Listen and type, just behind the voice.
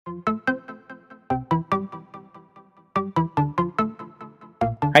Hi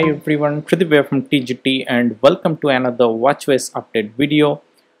everyone, Tridib from TGT and welcome to another watchOS update video.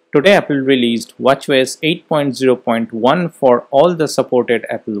 Today Apple released watchOS 8.0.1 for all the supported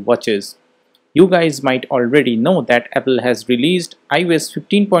Apple Watches. You guys might already know that Apple has released iOS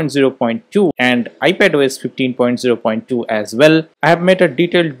 15.0.2 and iPadOS 15.0.2 as well. I have made a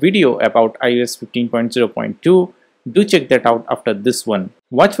detailed video about iOS 15.0.2. Do check that out after this one.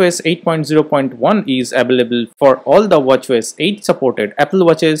 watchOS 8.0.1 is available for all the watchOS 8 supported Apple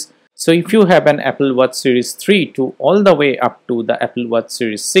Watches. So if you have an Apple Watch Series 3 to all the way up to the Apple Watch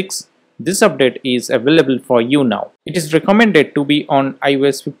Series 6, this update is available for you now. It is recommended to be on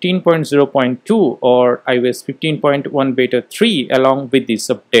iOS 15.0.2 or iOS 15.1 Beta 3 along with this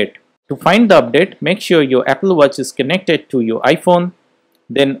update. To find the update, make sure your Apple Watch is connected to your iPhone.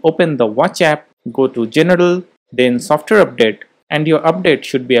 Then open the Watch app, go to General, then Software Update, and your update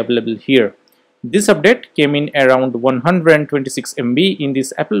should be available here. This update came in around 126 MB in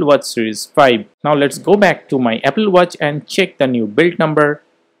this Apple Watch Series 5. Now let's go back to my Apple Watch and check the new build number.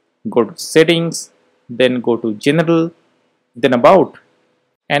 Go to Settings, then go to General, then About,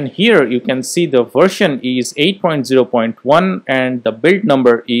 and here you can see the version is 8.0.1 and the build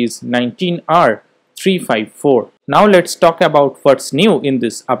number is 19R354. Now let's talk about what's new in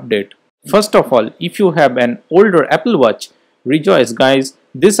this update. First of all, if you have an older Apple Watch, rejoice guys,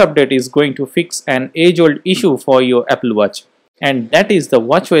 this update is going to fix an age-old issue for your Apple Watch, and that is the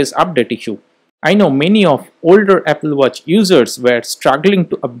watchOS update issue. I know many of older Apple Watch users were struggling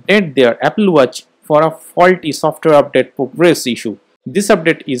to update their Apple Watch for a faulty software update progress issue. This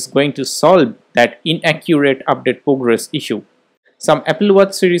update is going to solve that inaccurate update progress issue. Some Apple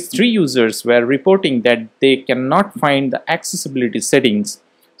Watch Series 3 users were reporting that they cannot find the accessibility settings.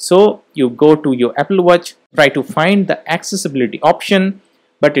 So you go to your Apple Watch, try to find the accessibility option,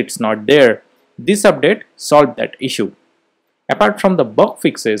 but it's not there. This update solved that issue. Apart from the bug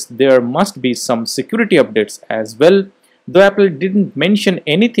fixes, there must be some security updates as well. Though Apple didn't mention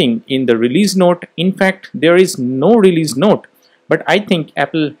anything in the release note, in fact there is no release note, but I think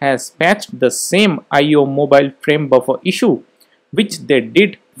Apple has patched the same I/O mobile frame buffer issue which they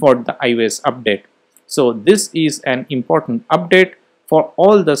did for the iOS update. So this is an important update for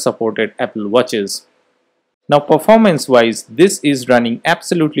all the supported Apple Watches. Now performance wise, this is running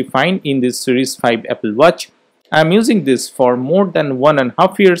absolutely fine in this Series 5 Apple Watch. I am using this for more than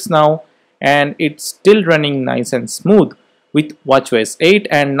 1.5 years now and it's still running nice and smooth with watchOS 8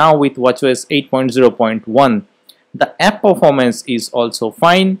 and now with watchOS 8.0.1. The app performance is also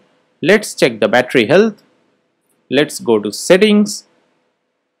fine. Let's check the battery health. Let's go to Settings,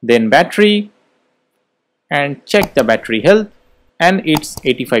 then Battery, and check the battery health, and it's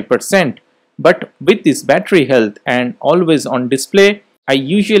 85%. But with this battery health and always on display, I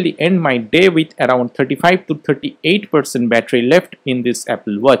usually end my day with around 35 to 38% battery left in this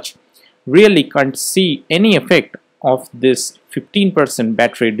Apple Watch. Really can't see any effect of this 15%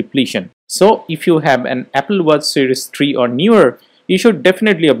 battery depletion. So if you have an Apple Watch Series 3 or newer, you should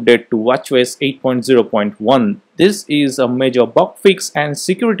definitely update to watchOS 8.0.1. This is a major bug fix and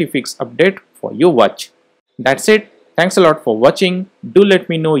security fix update for your watch. That's it. Thanks a lot for watching. Do let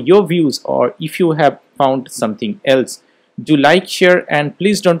me know your views or if you have found something else. Do like, share, and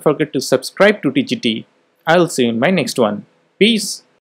please don't forget to subscribe to TGT. I'll see you in my next one. Peace.